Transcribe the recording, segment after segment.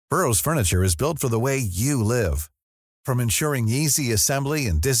Burrow's furniture is built for the way you live. From ensuring easy assembly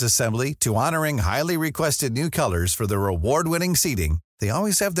and disassembly to honoring highly requested new colors for their award-winning seating, they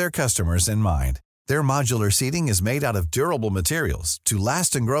always have their customers in mind. Their modular seating is made out of durable materials to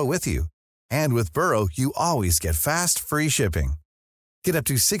last and grow with you. And with Burrow, you always get fast, free shipping. Get up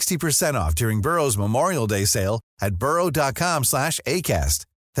to 60% off during Burrow's Memorial Day sale at burrow.com/ACAST.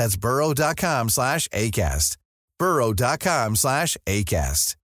 That's burrow.com/ACAST.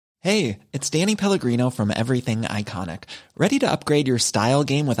 burrow.com/ACAST. Hey, it's Danny Pellegrino from Everything Iconic. Ready to upgrade your style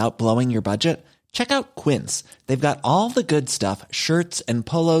game without blowing your budget? Check out Quince. They've got all the good stuff, shirts and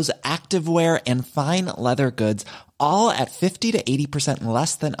polos, activewear, and fine leather goods, all at 50 to 80%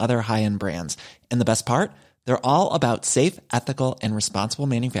 less than other high-end brands. And the best part? They're all about safe, ethical, and responsible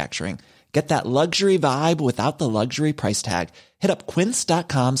manufacturing. Get that luxury vibe without the luxury price tag. Hit up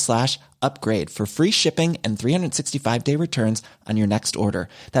quince.com/upgrade for free shipping and 365-day returns on your next order.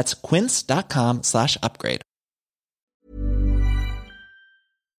 That's quince.com/upgrade.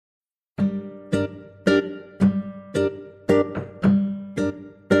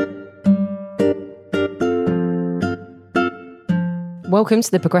 Welcome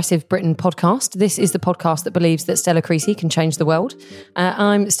to the Progressive Britain podcast. This is the podcast that believes that Stella Creasy can change the world.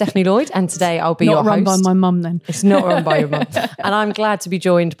 I'm Stephanie Lloyd, and today I'll be your host. Not run by my mum, then. It's not run by your mum. And I'm glad to be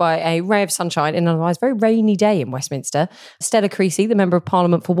joined by a ray of sunshine in an otherwise very rainy day in Westminster. Stella Creasy, the Member of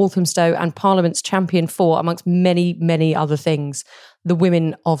Parliament for Walthamstow and Parliament's champion for, amongst many, many other things, the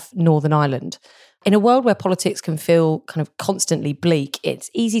women of Northern Ireland. In a world where politics can feel kind of constantly bleak, it's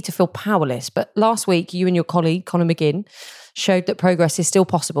easy to feel powerless. But last week, you and your colleague, Conor McGinn, showed that progress is still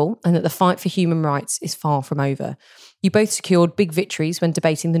possible and that the fight for human rights is far from over. You both secured big victories when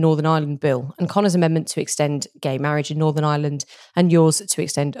debating the Northern Ireland Bill, and Conor's amendment to extend gay marriage in Northern Ireland and yours to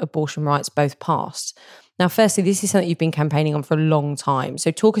extend abortion rights both passed. Now, firstly, this is something you've been campaigning on for a long time. So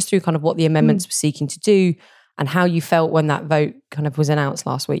talk us through kind of what the amendments were seeking to do and how you felt when that vote kind of was announced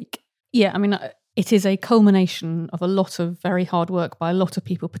last week. Yeah, I mean, it is a culmination of a lot of very hard work by a lot of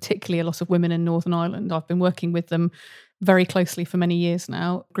people, particularly a lot of women in Northern Ireland. I've been working with them very closely for many years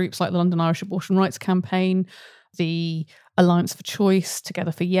now. Groups like the London Irish Abortion Rights Campaign, the Alliance for Choice,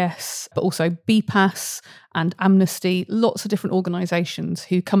 Together for Yes, but also BPAS and Amnesty, lots of different organisations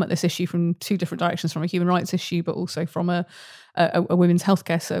who come at this issue from two different directions, from a human rights issue, but also from a women's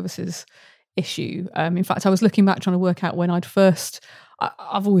healthcare services issue. In fact, I was looking back trying to work out when I've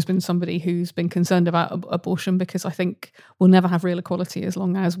always been somebody who's been concerned about abortion because I think we'll never have real equality as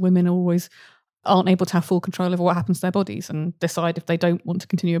long as women aren't able to have full control over what happens to their bodies and decide if they don't want to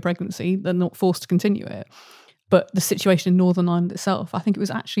continue a pregnancy, they're not forced to continue it. But the situation in Northern Ireland itself, I think it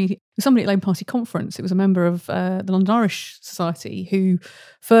was somebody at Labour Party conference, it was a member of the London Irish Society who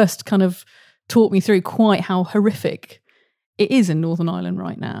first kind of taught me through quite how horrific it is in Northern Ireland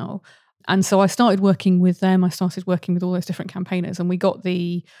right now. And so I started working with them. I started working with all those different campaigners, and we got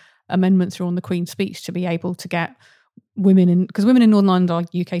the amendment through on the Queen's speech to be able to get women in, because women in Northern Ireland are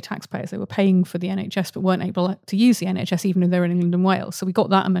UK taxpayers. They were paying for the NHS but weren't able to use the NHS even if they were in England and Wales. So we got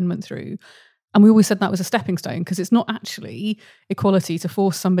that amendment through. And we always said that was a stepping stone because it's not actually equality to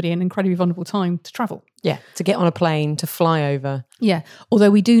force somebody in an incredibly vulnerable time to travel. Yeah, to get on a plane, to fly over. Yeah, although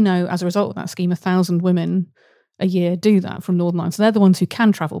we do know as a result of that scheme, 1,000 women a year do that from Northern Ireland. So they're the ones who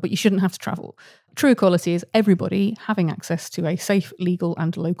can travel, but you shouldn't have to travel. True equality is everybody having access to a safe, legal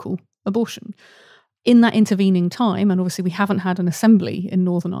and local abortion. In that intervening time, and obviously we haven't had an assembly in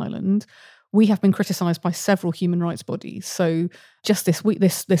Northern Ireland, we have been criticised by several human rights bodies. So just this week,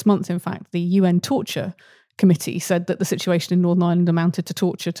 this month, in fact, the UN Torture Committee said that the situation in Northern Ireland amounted to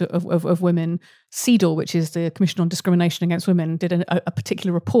torture of women. CEDAW, which is the Commission on Discrimination Against Women, did a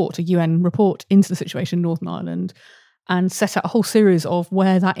particular report, a UN report into the situation in Northern Ireland and set out a whole series of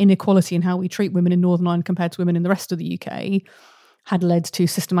where that inequality in how we treat women in Northern Ireland compared to women in the rest of the UK had led to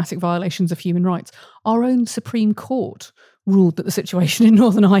systematic violations of human rights. Our own Supreme Court ruled that the situation in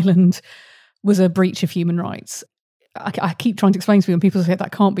Northern Ireland was a breach of human rights. I keep trying to explain to people, and people say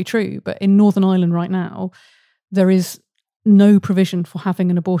that can't be true, but in Northern Ireland right now, there is no provision for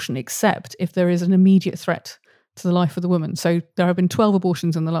having an abortion except if there is an immediate threat to the life of the woman. So there have been 12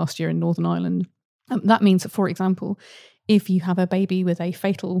 abortions in the last year in Northern Ireland. That means that, for example, if you have a baby with a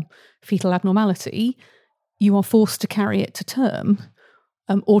fatal fetal abnormality, you are forced to carry it to term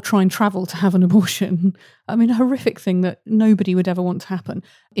or try and travel to have an abortion. I mean, a horrific thing that nobody would ever want to happen.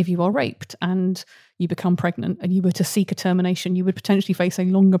 If you are raped and you become pregnant and you were to seek a termination, you would potentially face a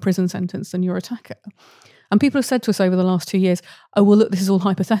longer prison sentence than your attacker. And people have said to us over the last 2 years, oh, well, look, this is all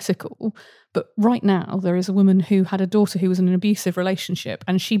hypothetical. But right now, there is a woman who had a daughter who was in an abusive relationship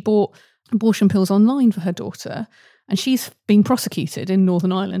and she bought abortion pills online for her daughter. And she's being prosecuted in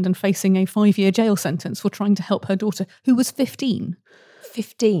Northern Ireland and facing a 5-year jail sentence for trying to help her daughter, who was 15.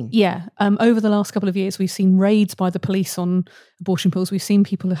 15? Yeah. Over the last couple of years, we've seen raids by the police on abortion pills. We've seen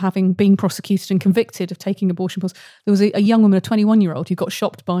people being prosecuted and convicted of taking abortion pills. There was a young woman, a 21-year-old, who got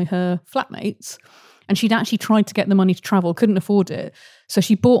shopped by her flatmates, and she'd actually tried to get the money to travel, couldn't afford it. So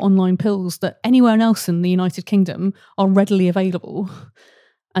she bought online pills that anywhere else in the United Kingdom are readily available.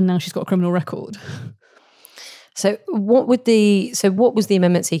 And now she's got a criminal record. So what was the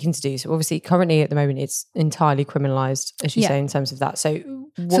amendment seeking to do? So obviously currently at the moment it's entirely criminalised, as you say, in terms of that. So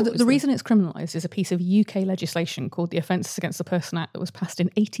the reason it's criminalised is a piece of UK legislation called the Offences Against the Person Act that was passed in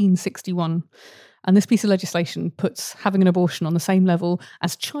 1861. And this piece of legislation puts having an abortion on the same level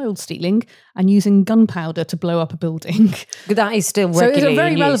as child stealing and using gunpowder to blow up a building. That is still regularly so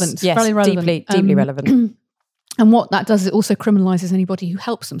very relevant. Yes, very relevant. Deeply relevant. And what that does is it also criminalises anybody who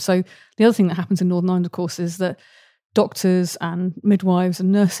helps them. So the other thing that happens in Northern Ireland, of course, is that doctors and midwives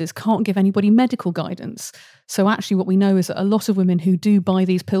and nurses can't give anybody medical guidance. So actually what we know is that a lot of women who do buy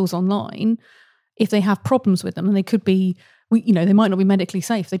these pills online, if they have problems with them, and they could be, they might not be medically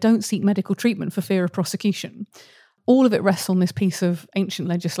safe, they don't seek medical treatment for fear of prosecution. All of it rests on this piece of ancient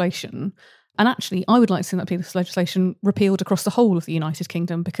legislation. And actually, I would like to see that piece of legislation repealed across the whole of the United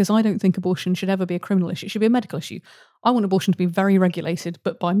Kingdom, because I don't think abortion should ever be a criminal issue. It should be a medical issue. I want abortion to be very regulated,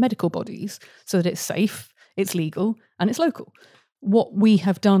 but by medical bodies, so that it's safe, it's legal, and it's local. What we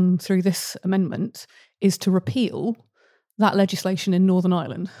have done through this amendment is to repeal that legislation in Northern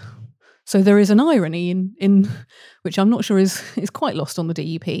Ireland. So there is an irony in which I'm not sure is quite lost on the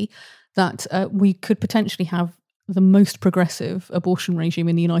DUP, that we could potentially have the most progressive abortion regime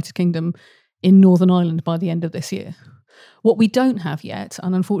in the United Kingdom in Northern Ireland by the end of this year. What we don't have yet,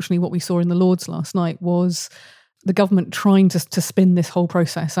 and unfortunately what we saw in the Lords last night, was the government trying to spin this whole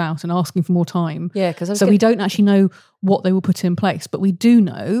process out and asking for more time. Yeah, because we don't actually know what they will put in place, but we do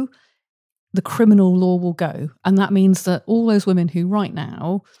know the criminal law will go. And that means that all those women who right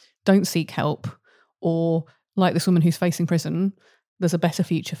now don't seek help, or like this woman who's facing prison, there's a better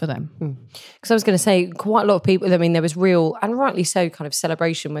future for them. Because I was going to say, quite a lot of people, I mean, there was real, and rightly so, kind of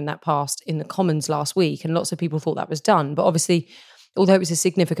celebration when that passed in the Commons last week, and lots of people thought that was done. But obviously, although it was a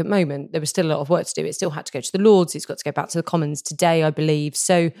significant moment, there was still a lot of work to do. It still had to go to the Lords. It's got to go back to the Commons today, I believe.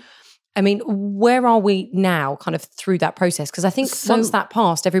 So, I mean, where are we now kind of through that process? Because I think once that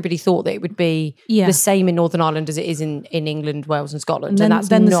passed, everybody thought that it would be the same in Northern Ireland as it is in England, Wales and Scotland. And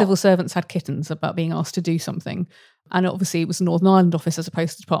then the civil servants had kittens about being asked to do something. And obviously it was the Northern Ireland office as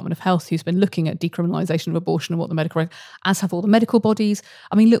opposed to the Department of Health who's been looking at decriminalisation of abortion and what the medical, as have all the medical bodies.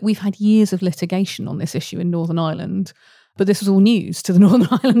 I mean, look, we've had years of litigation on this issue in Northern Ireland, but this was all news to the Northern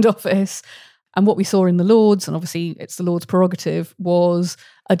Ireland office. And what we saw in the Lords, and obviously it's the Lords' prerogative, was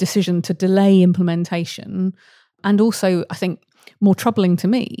a decision to delay implementation. And also, I think, more troubling to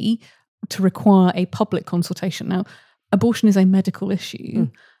me, to require a public consultation. Now, abortion is a medical issue,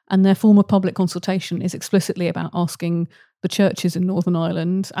 and their form of public consultation is explicitly about asking the churches in Northern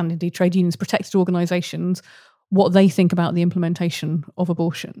Ireland, and indeed trade unions, protected organisations, what they think about the implementation of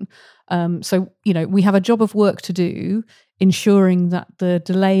abortion. So, we have a job of work to do ensuring that the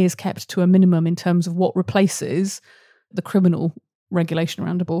delay is kept to a minimum in terms of what replaces the criminal regulation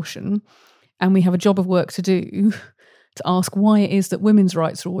around abortion. And we have a job of work to do to ask why it is that women's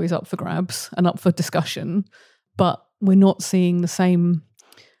rights are always up for grabs and up for discussion, but we're not seeing the same.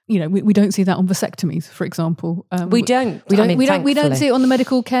 We don't see that on vasectomies, for example. We don't see it on the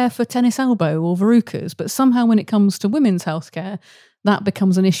medical care for tennis elbow or verrucas, but somehow when it comes to women's healthcare, that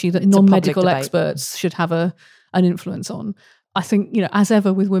becomes an issue that non-medical experts should have an influence on. I think, as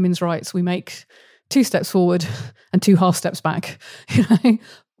ever with women's rights, we make 2 steps forward and 2 half steps back.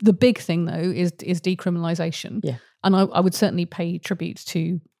 The big thing though is decriminalisation. Yeah. And I would certainly pay tribute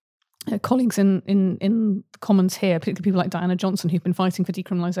to colleagues in the Commons here, particularly people like Diana Johnson, who've been fighting for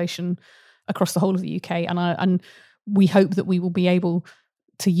decriminalisation across the whole of the UK. And we hope that we will be able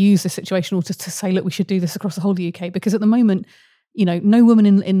to use this situation or to say, look, we should do this across the whole of the UK. Because at the moment, no woman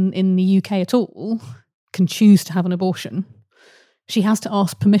in the UK at all can choose to have an abortion. She has to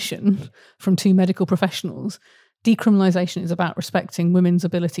ask permission from 2 medical professionals. Decriminalisation is about respecting women's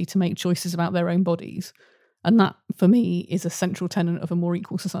ability to make choices about their own bodies. And that, for me, is a central tenet of a more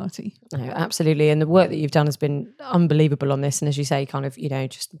equal society. No, absolutely. And the work that you've done has been unbelievable on this. And as you say, kind of,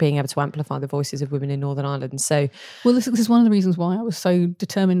 just being able to amplify the voices of women in Northern Ireland. So, well, this is one of the reasons why I was so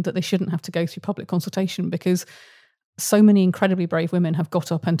determined that they shouldn't have to go through public consultation, because so many incredibly brave women have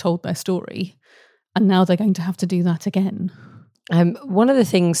got up and told their story. And now they're going to have to do that again. One of the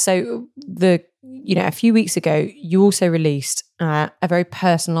things, so a few weeks ago, you also released a very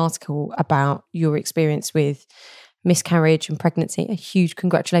personal article about your experience with miscarriage and pregnancy. A huge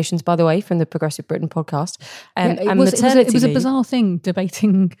congratulations, by the way, from the Progressive Britain podcast. It was a bizarre thing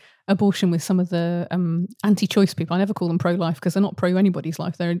debating abortion with some of the anti-choice people. I never call them pro-life because they're not pro anybody's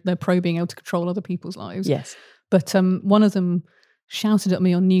life. They're pro being able to control other people's lives. Yes. But one of them shouted at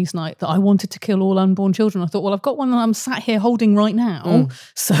me on Newsnight that I wanted to kill all unborn children. I thought, well, I've got one that I'm sat here holding right now.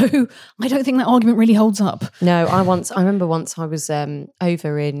 So I don't think that argument really holds up. No, I remember once I was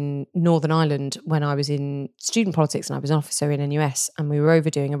over in Northern Ireland when I was in student politics and I was an officer in NUS, and we were over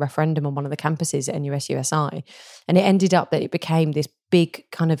doing a referendum on one of the campuses at NUS USI. And it ended up that it became this big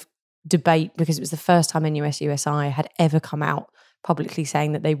kind of debate because it was the first time NUS USI had ever come out publicly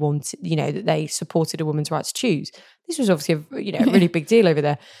saying that they wanted, that they supported a woman's right to choose. This was obviously a really big deal over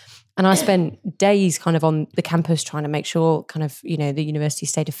there. And I spent days kind of on the campus trying to make sure kind of, the university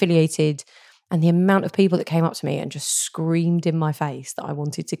stayed affiliated. And the amount of people that came up to me and just screamed in my face that I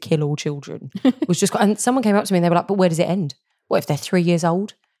wanted to kill all children was just, and someone came up to me and they were like, but where does it end? What if they're 3 years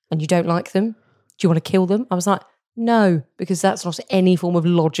old and you don't like them? Do you want to kill them? I was like, no, because that's not any form of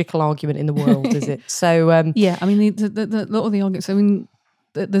logical argument in the world, is it? So yeah, I mean, the lot of the arguments. I mean,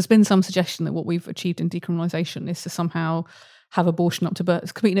 there's been some suggestion that what we've achieved in decriminalisation is to somehow have abortion up to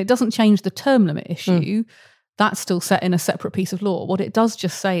birth. It doesn't change the term limit issue. That's still set in a separate piece of law. What it does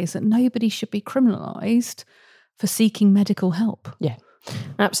just say is that nobody should be criminalised for seeking medical help. Yeah.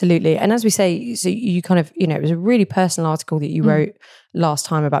 Absolutely. And as we say, so you kind of, it was a really personal article that you wrote last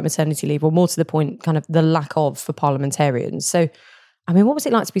time about maternity leave, or more to the point, kind of the lack of for parliamentarians. So, I mean, what was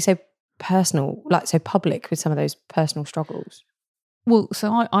it like to be so personal, like so public with some of those personal struggles? Well,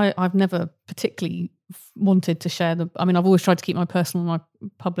 so I've never particularly wanted to share I've always tried to keep my personal and my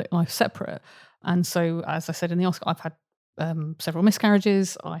public life separate. And so, as I said in the article, I've had several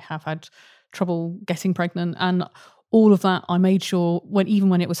miscarriages. I have had trouble getting pregnant, and all of that, I made sure even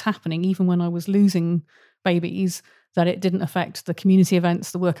when it was happening, even when I was losing babies, that it didn't affect the community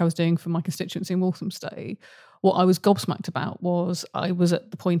events, the work I was doing for my constituency in Walthamstow. What I was gobsmacked about was I was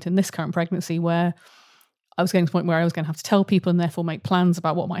at the point in this current pregnancy where I was getting to the point where I was going to have to tell people and therefore make plans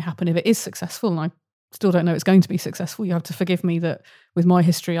about what might happen if it is successful. And I still don't know it's going to be successful. You have to forgive me that with my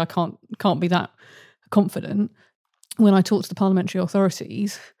history, I can't be that confident. When I talked to the parliamentary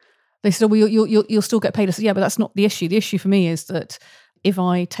authorities, they said, well, you'll still get paid. I said, yeah, but that's not the issue. The issue for me is that if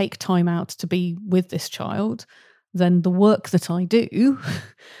I take time out to be with this child, then the work that I do,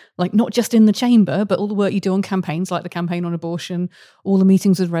 like not just in the chamber, but all the work you do on campaigns like the campaign on abortion, all the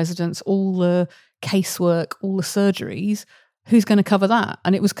meetings with residents, all the casework, all the surgeries, who's going to cover that?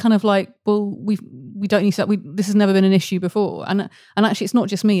 And it was kind of like, well, we don't need that. This has never been an issue before. And actually, it's not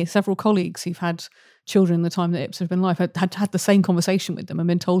just me. Several colleagues who've had children in the time that IPS have been live had the same conversation with them and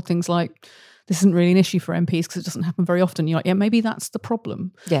been told things like, this isn't really an issue for MPs because it doesn't happen very often. You're like, yeah, maybe that's the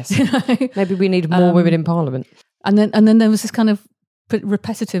problem. Yes. Maybe we need more women in Parliament. And then there was this kind of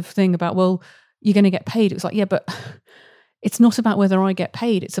repetitive thing about, well, you're going to get paid. It was like, yeah, but it's not about whether I get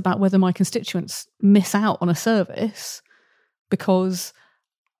paid. It's about whether my constituents miss out on a service, because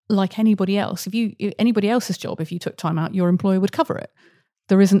like anybody else, anybody else's job, if you took time out, your employer would cover it.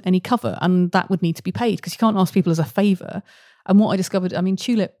 There isn't any cover, and that would need to be paid because you can't ask people as a favour. And what I discovered,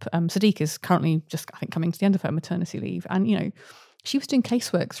 Tulip Sadiq is currently just, I think, coming to the end of her maternity leave. And, she was doing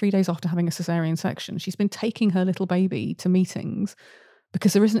casework 3 days after having a cesarean section. She's been taking her little baby to meetings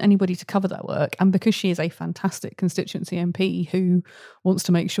because there isn't anybody to cover that work. And because she is a fantastic constituency MP who wants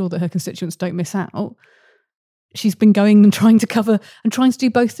to make sure that her constituents don't miss out, she's been going and trying to cover and trying to do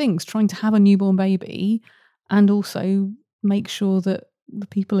both things, trying to have a newborn baby and also make sure that the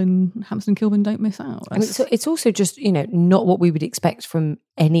people in Hampstead and Kilburn don't miss out. So it's also just, not what we would expect from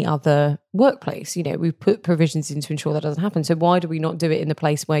any other workplace. We've put provisions in to ensure that doesn't happen. So why do we not do it in the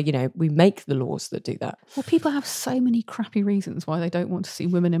place where, we make the laws that do that? Well, people have so many crappy reasons why they don't want to see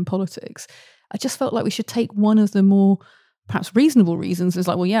women in politics. I just felt like we should take one of the more perhaps reasonable reasons. It's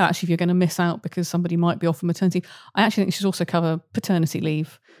like, well, yeah, actually, if you're going to miss out because somebody might be off on maternity, I actually think it should also cover paternity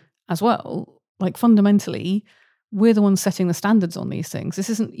leave as well. Like fundamentally, we're the ones setting the standards on these things.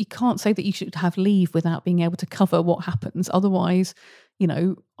 You can't say that you should have leave without being able to cover what happens. Otherwise,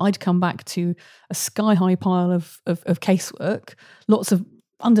 I'd come back to a sky-high pile of casework, lots of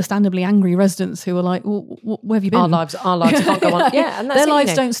understandably angry residents who are like, well, where have you been? Our lives can't go on. Yeah, and that's their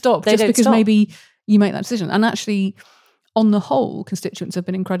lives don't stop just because maybe you make that decision. And actually, on the whole, constituents have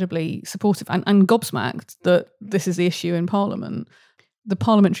been incredibly supportive and gobsmacked that this is the issue in Parliament. The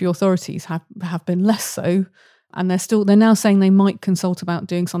parliamentary authorities have been less so. And they're now saying they might consult about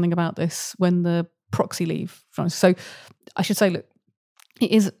doing something about this when the proxy leave. So I should say, look,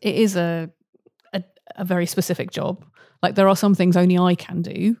 it is a very specific job. Like there are some things only I can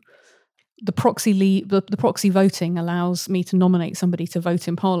do. the proxy voting allows me to nominate somebody to vote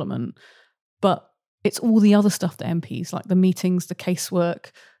in Parliament, but it's all the other stuff that MPs, like the meetings, the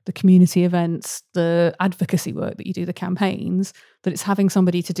casework, the community events, the advocacy work that you do, the campaigns, that it's having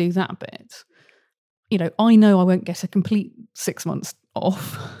somebody to do that bit. You know, I know I won't get a complete 6 months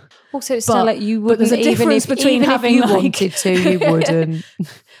off. Also, it's still like you wouldn't, there's a difference between having if you wanted to, you wouldn't.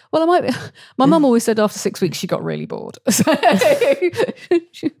 Well, I might be. My mum always said after 6 weeks she got really bored.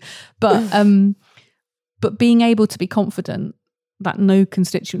 But being able to be confident that no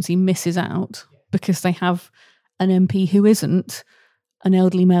constituency misses out because they have an MP who isn't an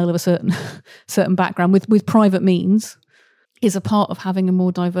elderly male of a certain background with private means is a part of having a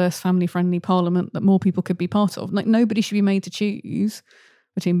more diverse, family-friendly parliament that more people could be part of. Like, nobody should be made to choose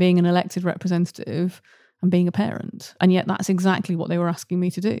between being an elected representative and being a parent. And yet that's exactly what they were asking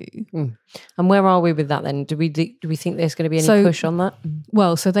me to do. Mm. And where are we with that then? Do we think there's going to be any push on that?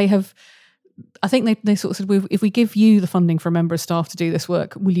 Well, so they have... I think they sort of said, if we give you the funding for a member of staff to do this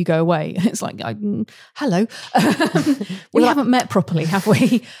work, will you go away? It's like, hello. We haven't met properly, have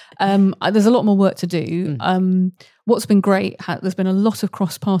we? There's a lot more work to do. What's been great, there's been a lot of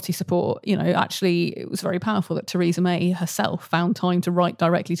cross-party support. You know, actually, it was very powerful that Theresa May herself found time to write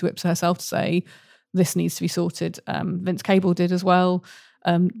directly to IPSA herself to say, this needs to be sorted. Vince Cable did as well.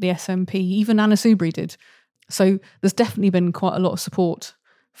 The SNP, even Anna Soubry did. So there's definitely been quite a lot of support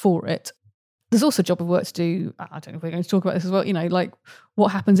for it. There's also a job of work to do. I don't know if we're going to talk about this as well. You know, like what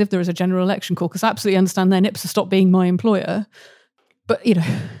happens if there is a general election call? Because I absolutely understand then IPSA stop being my employer. But, you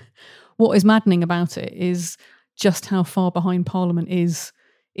know, what is maddening about it is just how far behind Parliament is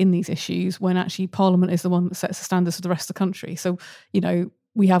in these issues when actually Parliament is the one that sets the standards for the rest of the country. So, you know,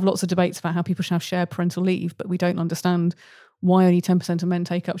 we have lots of debates about how people should have shared parental leave, but we don't understand why only 10% of men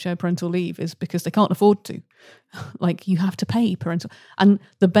take up shared parental leave is because they can't afford to. Like, you have to pay parental. And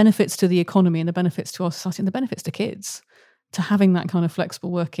the benefits to the economy and the benefits to our society and the benefits to kids, to having that kind of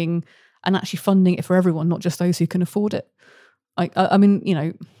flexible working and actually funding it for everyone, not just those who can afford it. I mean, you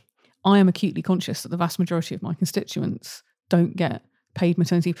know, I am acutely conscious that the vast majority of my constituents don't get paid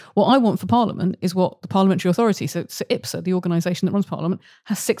maternity leave. What I want for Parliament is what the Parliamentary Authority, so IPSA, the organisation that runs Parliament,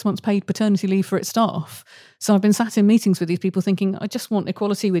 has 6 months paid paternity leave for its staff. So I've been sat in meetings with these people thinking, I just want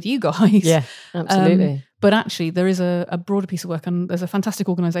equality with you guys. Yeah, absolutely. But actually there is a broader piece of work, and there's a fantastic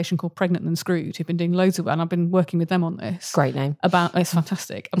organisation called Pregnant and Screwed who've been doing loads of work, and I've been working with them on this. Great name. It's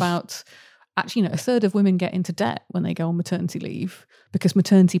fantastic. About actually, you know, a third of women get into debt when they go on maternity leave because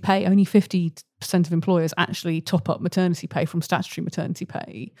maternity pay, only 50% of employers actually top up maternity pay from statutory maternity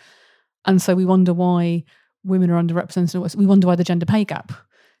pay. And so we wonder why women are underrepresented. We wonder why the gender pay gap.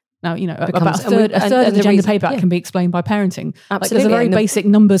 Now, you know, about a third of the gender pay gap can be explained by parenting. Absolutely. Like, there's a very basic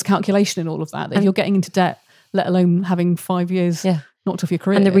numbers calculation in all of that if you're getting into debt, let alone having 5 years knocked off your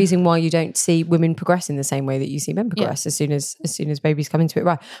career. And the reason why you don't see women progress in the same way that you see men progress as soon as babies come into it.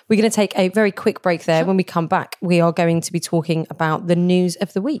 Right. We're going to take a very quick break there. Sure. When we come back, we are going to be talking about the news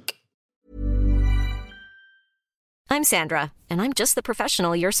of the week. I'm Sandra, and I'm just the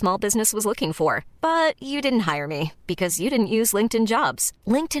professional your small business was looking for. But you didn't hire me because you didn't use LinkedIn Jobs.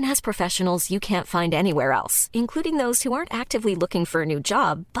 LinkedIn has professionals you can't find anywhere else, including those who aren't actively looking for a new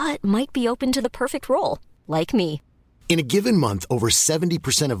job, but might be open to the perfect role, like me. In a given month, over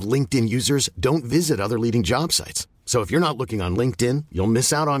 70% of LinkedIn users don't visit other leading job sites. So if you're not looking on LinkedIn, you'll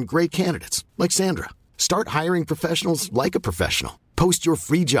miss out on great candidates like Sandra. Start hiring professionals like a professional. Post your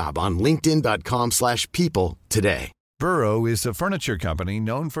free job on linkedin.com/people today. Burrow is a furniture company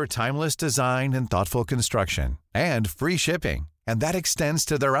known for timeless design and thoughtful construction and free shipping, and that extends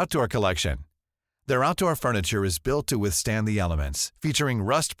to their outdoor collection. Their outdoor furniture is built to withstand the elements, featuring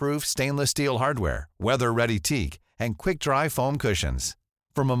rust-proof stainless steel hardware, weather-ready teak, and quick-dry foam cushions.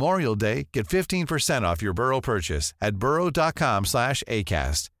 For Memorial Day, get 15% off your Burrow purchase at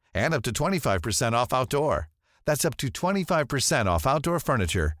burrow.com/ACAST and up to 25% off outdoor. That's up to 25% off outdoor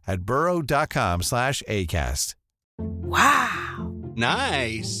furniture at burrow.com/ACAST. Wow.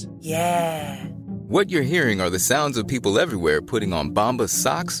 Nice. Yeah. What you're hearing are the sounds of people everywhere putting on Bombas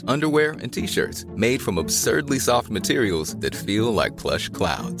socks, underwear, and T-shirts made from absurdly soft materials that feel like plush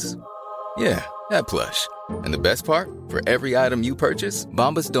clouds. Yeah, that plush. And the best part? For every item you purchase,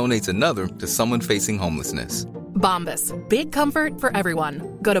 Bombas donates another to someone facing homelessness. Bombas. Big comfort for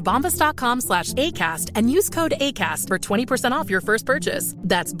everyone. Go to bombas.com/ACAST and use code ACAST for 20% off your first purchase.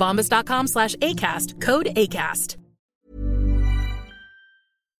 That's bombas.com/ACAST. Code ACAST.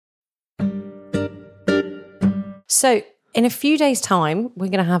 So, in a few days' time, we're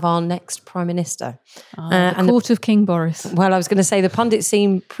going to have our next Prime Minister. The court of King Boris. Well, I was going to say the pundits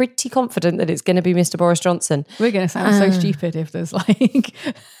seem pretty confident that it's going to be Mr. Boris Johnson. We're going to sound so stupid if there's like...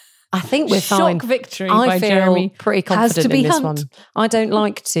 I think we're Shock fine. victory I by feel Jeremy pretty has to confident be in this Hunt. one. I don't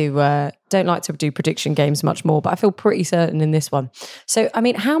like to do prediction games much more, but I feel pretty certain in this one. So, I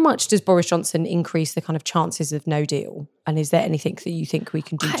mean, how much does Boris Johnson increase the kind of chances of no deal? And is there anything that you think we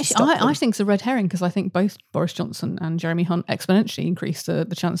can do to stop them? I think it's a red herring because I think both Boris Johnson and Jeremy Hunt exponentially increase the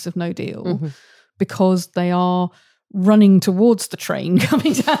chance of no deal because they are running towards the train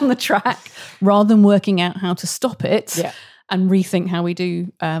coming down the track rather than working out how to stop it. Yeah. And rethink how we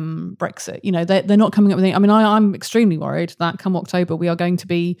do Brexit. You know, they're not coming up with anything. I mean, I'm extremely worried that come October we are going to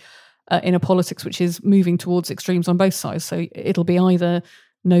be in a politics which is moving towards extremes on both sides. So it'll be either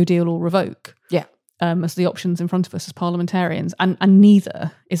no deal or revoke. Yeah. As the options in front of us as parliamentarians. And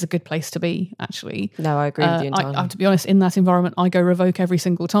neither is a good place to be, actually. No, I agree with you entirely. I have to be honest, in that environment, I go revoke every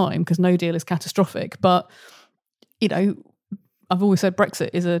single time because no deal is catastrophic. But, you know, I've always said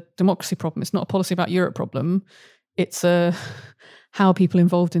Brexit is a democracy problem. It's not a policy about Europe problem. It's how are people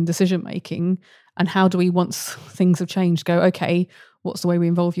involved in decision making, and how do we, once things have changed, go, okay, what's the way we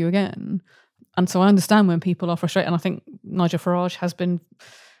involve you again? And so I understand when people are frustrated, and I think Nigel Farage has been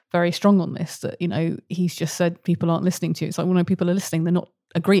very strong on this, that, you know, he's just said people aren't listening to you. It's like, well, no, people are listening, they're not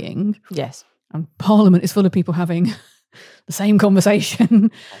agreeing. Yes. And Parliament is full of people having the same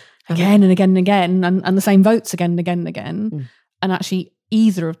conversation again and again and again, and the same votes again and again and again. And actually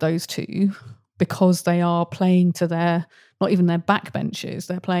either of those two, because they are playing to their, not even their backbenchers,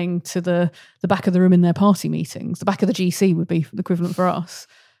 they're playing to the back of the room in their party meetings. The back of the GC would be the equivalent for us,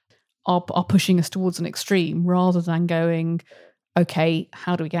 are pushing us towards an extreme rather than going, okay,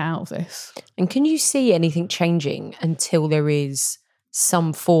 how do we get out of this? And can you see anything changing until there is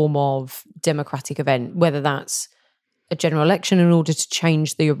some form of democratic event, whether that's a general election in order to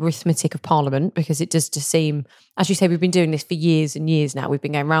change the arithmetic of Parliament? Because it does just seem, as you say, we've been doing this for years and years now. We've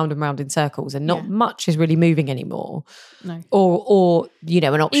been going round and round in circles, and not much is really moving anymore. No. Or you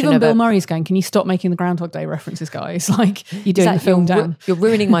know, an option Even of Bill Murray's going, can you stop making the Groundhog Day references, guys? Like, you're doing the film down. You're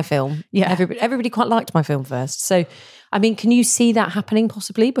ruining my film. Yeah. Everybody quite liked my film first. So, I mean, can you see that happening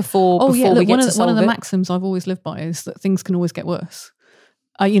possibly before Look, we get to solve one of the it? maxims I've always lived by is that things can always get worse.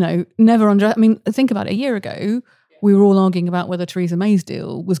 You know, never I mean, think about it. A year ago, we were all arguing about whether Theresa May's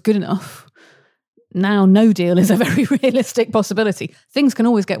deal was good enough. Now, no deal is a very realistic possibility. Things can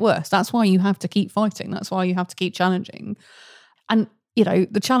always get worse. That's why you have to keep fighting. That's why you have to keep challenging. And, you know,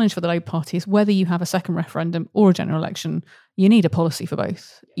 the challenge for the Labour Party is whether you have a second referendum or a general election, you need a policy for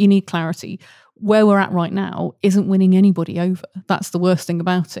both. You need clarity. Where we're at right now isn't winning anybody over. That's the worst thing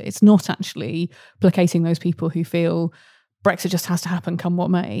about it. It's not actually placating those people who feel Brexit just has to happen come what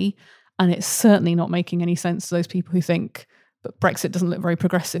may. And it's certainly not making any sense to those people who think, but Brexit doesn't look very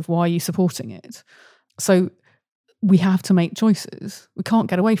progressive, why are you supporting it? So we have to make choices. We can't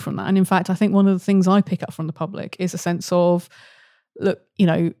get away from that. And in fact, I think one of the things I pick up from the public is a sense of, look, you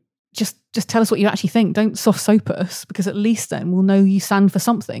know, just tell us what you actually think. Don't soft soap us, because at least then we'll know you stand for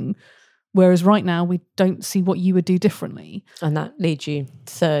something. Whereas right now, we don't see what you would do differently. And that leads you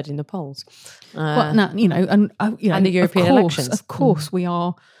third in the polls. Well, now, you know, and the European elections. Of course, we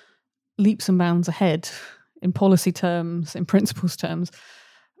are leaps and bounds ahead in policy terms, in principles terms,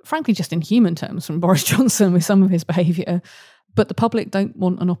 frankly, just in human terms from Boris Johnson with some of his behaviour. But the public don't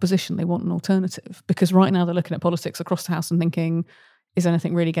want an opposition, they want an alternative. Because right now they're looking at politics across the House and thinking, is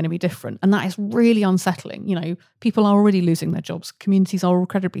anything really going to be different? And that is really unsettling. You know, people are already losing their jobs. Communities are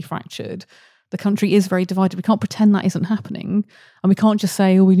incredibly fractured. The country is very divided. We can't pretend that isn't happening. And we can't just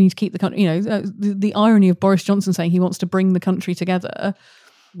say, oh, we need to keep the country, you know, the irony of Boris Johnson saying he wants to bring the country together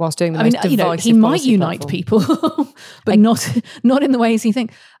whilst doing the most divisive you know, he might unite platform. people, but not in the ways he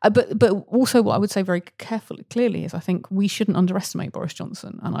thinks. But also, what I would say very clearly is, I think we shouldn't underestimate Boris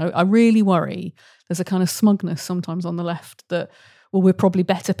Johnson, and I really worry there's a kind of smugness sometimes on the left that, well, we're probably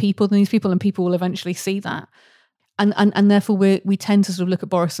better people than these people, and people will eventually see that, and therefore we tend to sort of look at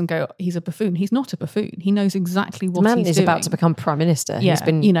Boris and go, he's a buffoon. He's not a buffoon. He knows exactly what the man he's is doing. about to become prime minister. Yeah, he's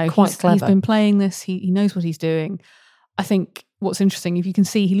been quite clever. He's been playing this. He knows what he's doing. I think what's interesting, if you can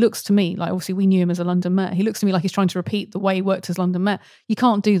see, he looks to me like, obviously we knew him as a London mayor. He looks to me like he's trying to repeat the way he worked as London mayor. You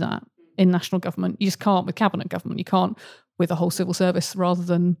can't do that in national government. You just can't with cabinet government. You can't with a whole civil service rather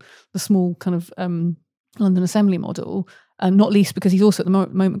than the small kind of London Assembly model. Not least because he's also at the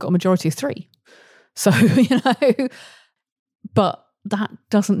moment got a majority of 3. So, you know, but that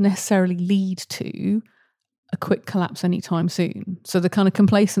doesn't necessarily lead to a quick collapse anytime soon. So the kind of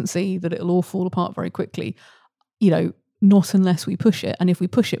complacency that it'll all fall apart very quickly, you know, not unless we push it. And if we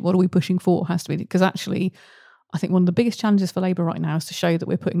push it, what are we pushing for? Has to be, because actually, I think one of the biggest challenges for Labour right now is to show that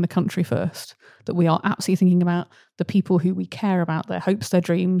we're putting the country first, that we are absolutely thinking about the people who we care about, their hopes, their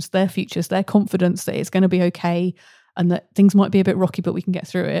dreams, their futures, their confidence that it's going to be okay, and that things might be a bit rocky, but we can get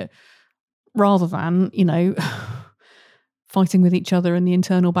through it, rather than, fighting with each other in the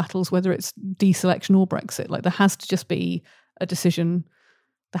internal battles, whether it's deselection or Brexit. Like, there has to just be a decision.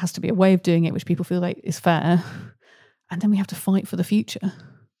 There has to be a way of doing it which people feel like is fair. And then we have to fight for the future.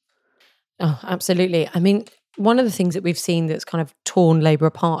 Oh, absolutely. I mean, one of the things that we've seen that's kind of torn Labour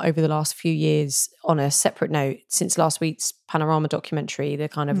apart over the last few years, on a separate note, since last week's Panorama documentary, the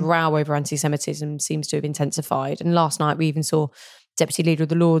kind of row over anti-Semitism seems to have intensified. And last night we even saw Deputy Leader of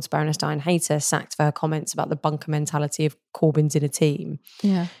the Lords, Baroness Diane Hayter, sacked for her comments about the bunker mentality of Corbyn's inner team.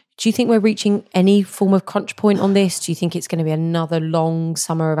 Yeah. Do you think we're reaching any form of crunch point on this? Do you think it's going to be another long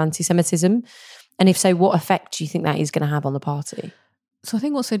summer of anti-Semitism? And if so, what effect do you think that is going to have on the party? So I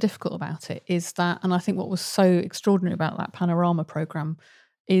think what's so difficult about it is that, and I think what was so extraordinary about that Panorama programme,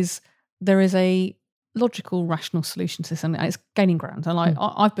 is there is a logical, rational solution to this, and it's gaining ground. And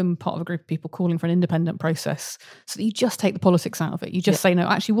I've been part of a group of people calling for an independent process so that you just take the politics out of it. You just say, no,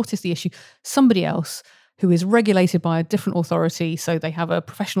 actually, what is the issue? Somebody else who is regulated by a different authority, so they have a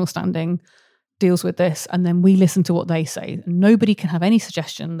professional standing, deals with this, and then we listen to what they say. Nobody can have any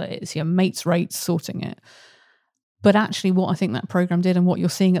suggestion that it's your mates' rates sorting it. But actually what I think that programme did, and what you're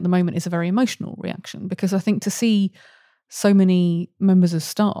seeing at the moment, is a very emotional reaction, because I think to see so many members of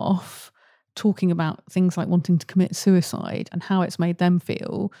staff talking about things like wanting to commit suicide and how it's made them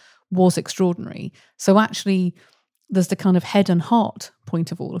feel was extraordinary. So actually there's the kind of head and heart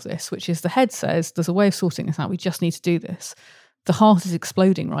point of all of this, which is the head says there's a way of sorting this out, we just need to do this. The heart is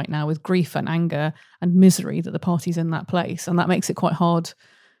exploding right now with grief and anger and misery that the party's in that place, and that makes it quite hard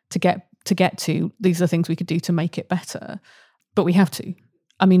to get to. These are things we could do to make it better, but we have to.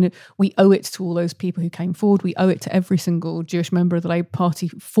 I mean, we owe it to all those people who came forward. We owe it to every single Jewish member of the Labour Party,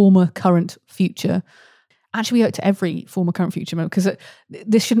 former, current, future. Actually, we owe it to every former, current, future member, because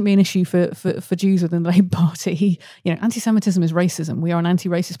this shouldn't be an issue for Jews within the Labour Party. Anti-Semitism is racism. We are an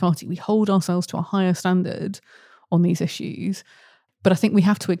anti-racist party. We hold ourselves to a higher standard on these issues. But I think we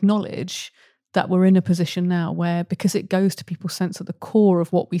have to acknowledge that we're in a position now where, because it goes to people's sense of the core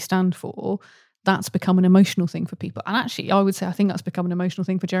of what we stand for, that's become an emotional thing for people. And actually, I would say I think that's become an emotional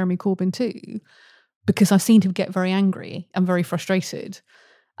thing for Jeremy Corbyn too, because I've seen him get very angry and very frustrated,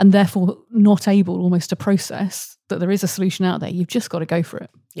 and therefore not able almost to process that there is a solution out there. You've just got to go for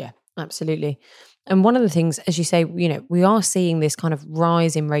it. Yeah, absolutely. And one of the things, as you say, we are seeing this kind of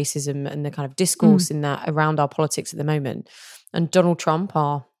rise in racism and the kind of discourse in that around our politics at the moment. And Donald Trump,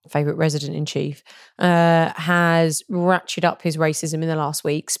 our favourite resident-in-chief, has ratcheted up his racism in the last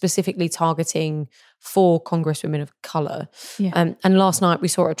week, specifically targeting 4 congresswomen of colour. Yeah. And last night we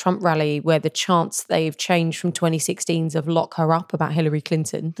saw at a Trump rally where the chants they've changed from 2016's of lock her up about Hillary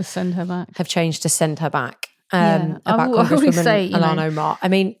Clinton to send her back have changed to send her back. About Congresswoman Ilhan Omar. I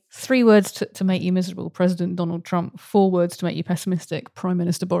mean, 3 words to make you miserable, President Donald Trump. 4 words to make you pessimistic, Prime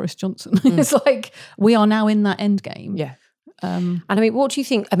Minister Boris Johnson. It's like we are now in that end game. Yeah. And I mean, what do you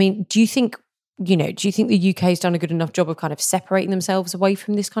think? I mean, do you think the UK has done a good enough job of kind of separating themselves away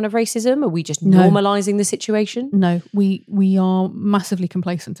from this kind of racism? Are we just normalising the situation? No, we are massively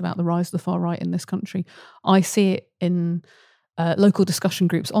complacent about the rise of the far right in this country. I see it in local discussion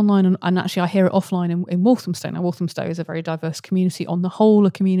groups online, and actually I hear it offline in Walthamstow. Now, Walthamstow is a very diverse community, on the whole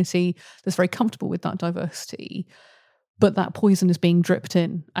a community that's very comfortable with that diversity. But that poison is being dripped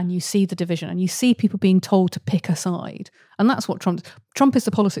in, and you see the division, and you see people being told to pick a side. And that's what Trump is the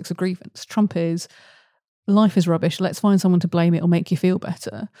politics of grievance. Trump is, life is rubbish, let's find someone to blame, it will make you feel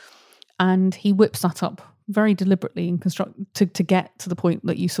better. And he whips that up very deliberately and to get to the point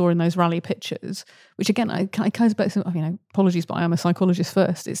that you saw in those rally pictures, which again, I kind of, apologies, but I am a psychologist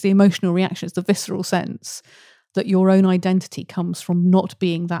first. It's the emotional reaction, it's the visceral sense that your own identity comes from not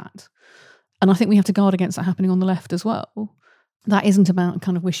being that. And I think we have to guard against that happening on the left as well. That isn't about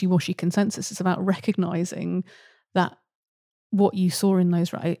kind of wishy-washy consensus. It's about recognising that what you saw in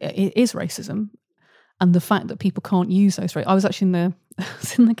those it is racism, and the fact that people can't use those. I was actually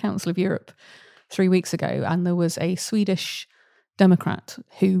in the Council of Europe 3 weeks ago, and there was a Swedish Democrat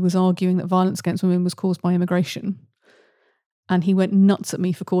who was arguing that violence against women was caused by immigration. And he went nuts at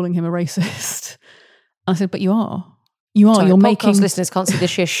me for calling him a racist. And I said, but you are. Sorry, you're podcast making listeners can't see the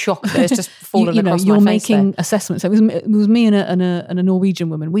sheer shock that has just fallen across my face. You're making assessments. So it was me and a Norwegian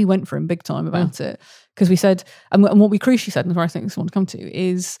woman. We went for him big time about it, because we said, and what we crucially said, and where I think this want to come to,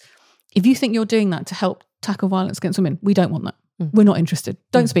 is if you think you're doing that to help tackle violence against women, we don't want that. We're not interested.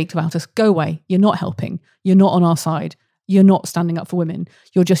 Don't speak about us. Go away. You're not helping. You're not on our side. You're not standing up for women.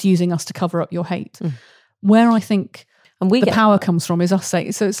 You're just using us to cover up your hate. Where I think the power comes from is us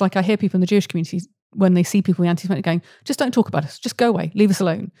saying, so it's like I hear people in the Jewish community when they see people in anti-Semitic going, just don't talk about us, just go away, leave us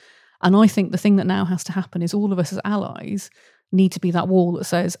alone. And I think the thing that now has to happen is all of us as allies need to be that wall that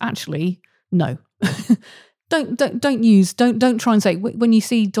says, actually, no. Don't try and say, when you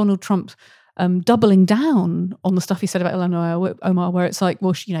see Donald Trump doubling down on the stuff he said about Ilhan Omar, where it's like,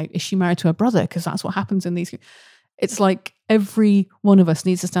 well, is she married to her brother? Because that's what happens in these. It's like every one of us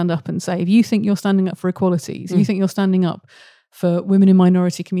needs to stand up and say, if you think you're standing up for equalities, you think you're standing up for women in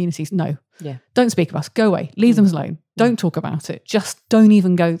minority communities, no. Yeah. Don't speak of us. Go away. Leave them alone. Don't talk about it. Just don't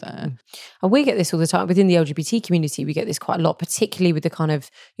even go there. And we get this all the time within the LGBT community. We get this quite a lot, particularly with the kind of,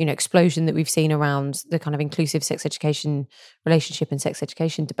 explosion that we've seen around the kind of inclusive sex education, relationship and sex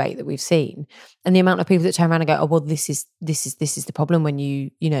education debate that we've seen. And the amount of people that turn around and go, oh, well, this is the problem when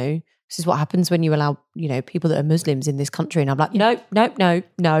this is what happens when you allow, people that are Muslims in this country. And I'm like,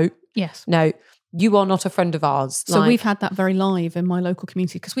 no. Yes. No. You are not a friend of ours. So we've had that very live in my local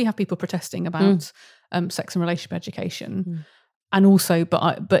community because we have people protesting about sex and relationship education. And also,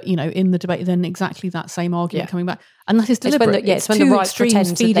 but in the debate, then exactly that same argument coming back. And that is deliberate. It's when the right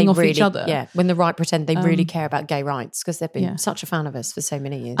pretend feeding off really, each other. Yeah, when the right pretend they really care about gay rights because they've been such a fan of us for so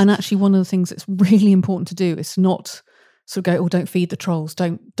many years. And actually one of the things that's really important to do is not sort of go, oh, don't feed the trolls,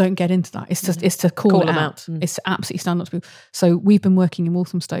 don't get into that. It's just it's to call it them out. It's to absolutely stand up to people. So we've been working in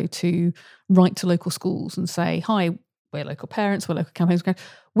Walthamstow to write to local schools and say, hi, we're local parents, we're local campaigns.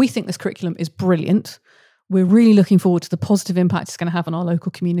 We think this curriculum is brilliant. We're really looking forward to the positive impact it's going to have on our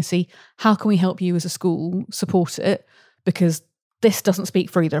local community. How can we help you as a school support it? Because this doesn't speak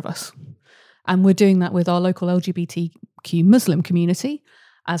for either of us. And we're doing that with our local LGBTQ Muslim community,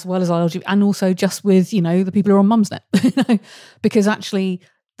 as well as our LGBT, and also just with, the people who are on Mumsnet. Because actually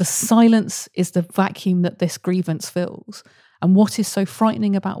the silence is the vacuum that this grievance fills. And what is so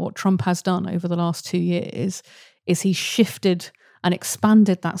frightening about what Trump has done over the last 2 years is he's shifted and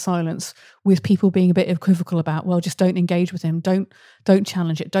expanded that silence with people being a bit equivocal about, well, just don't engage with him, don't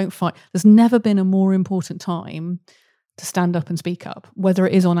challenge it, don't fight. There's never been a more important time to stand up and speak up, whether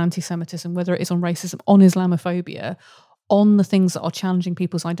it is on anti-Semitism, whether it is on racism, on Islamophobia, on the things that are challenging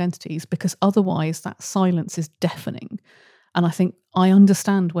people's identities, because otherwise that silence is deafening. And I think I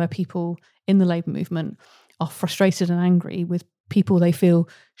understand where people in the Labour movement are frustrated and angry with people they feel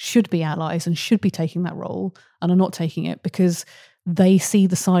should be allies and should be taking that role and are not taking it because they see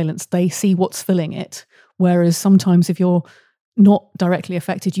the silence, they see what's filling it. Whereas sometimes if you're not directly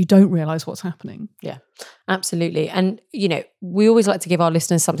affected, you don't realise what's happening. Yeah, absolutely. And, we always like to give our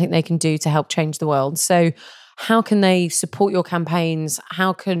listeners something they can do to help change the world. So how can they support your campaigns?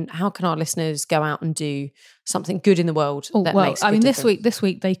 How can our listeners go out and do something good in the world? This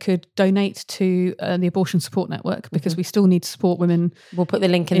week they could donate to the Abortion Support Network because we still need to support women. We'll put the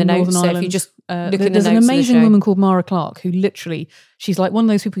link in the notes. So if you just look in the notes, there's an amazing woman called Mara Clark who literally, she's like one of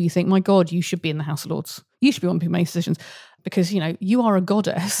those people you think, my God, you should be in the House of Lords. You should be one of who makes decisions because you are a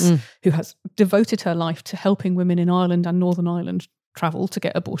goddess who has devoted her life to helping women in Ireland and Northern Ireland travel to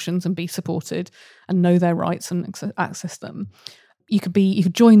get abortions and be supported and know their rights and access them. You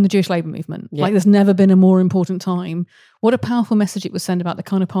could join the Jewish Labour movement. Yeah. Like there's never been a more important time. What a powerful message it would send about the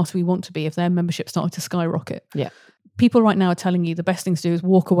kind of party we want to be if their membership started to skyrocket. Yeah. People right now are telling you the best thing to do is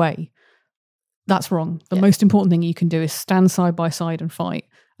walk away. That's wrong. The most important thing you can do is stand side by side and fight.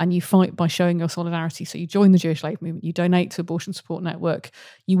 And you fight by showing your solidarity. So you join the Jewish Labour movement, you donate to Abortion Support Network,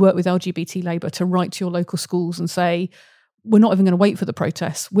 you work with LGBT Labour to write to your local schools and say, we're not even going to wait for the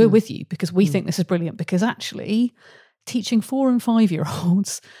protests. We're with you because we think this is brilliant. Because actually, teaching 4 and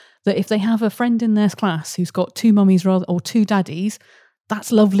 5-year-olds that if they have a friend in their class who's got 2 mummies or 2 daddies,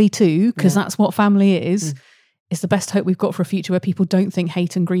 that's lovely too, because that's what family is the best hope we've got for a future where people don't think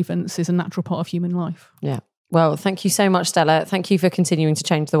hate and grievance is a natural part of human life. Yeah. Well, thank you so much, Stella. Thank you for continuing to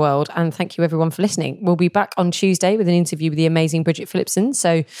change the world. And thank you everyone for listening. We'll be back on Tuesday with an interview with the amazing Bridget Phillipson.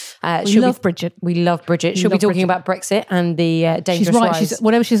 So we love Bridget. She'll be talking about Brexit and the dangerous rise.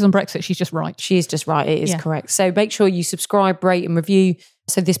 Whatever she says on Brexit, she's just right. She is just right. It is correct. So make sure you subscribe, rate and review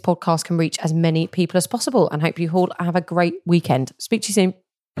so this podcast can reach as many people as possible. And hope you all have a great weekend. Speak to you soon.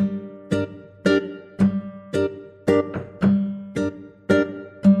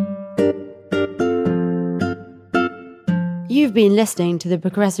 You've been listening to the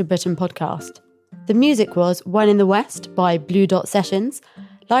Progressive Britain podcast. The music was One in the West by Blue Dot Sessions,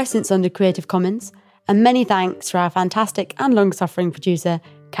 licensed under Creative Commons, and many thanks to our fantastic and long-suffering producer,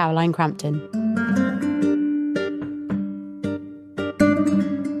 Caroline Crampton.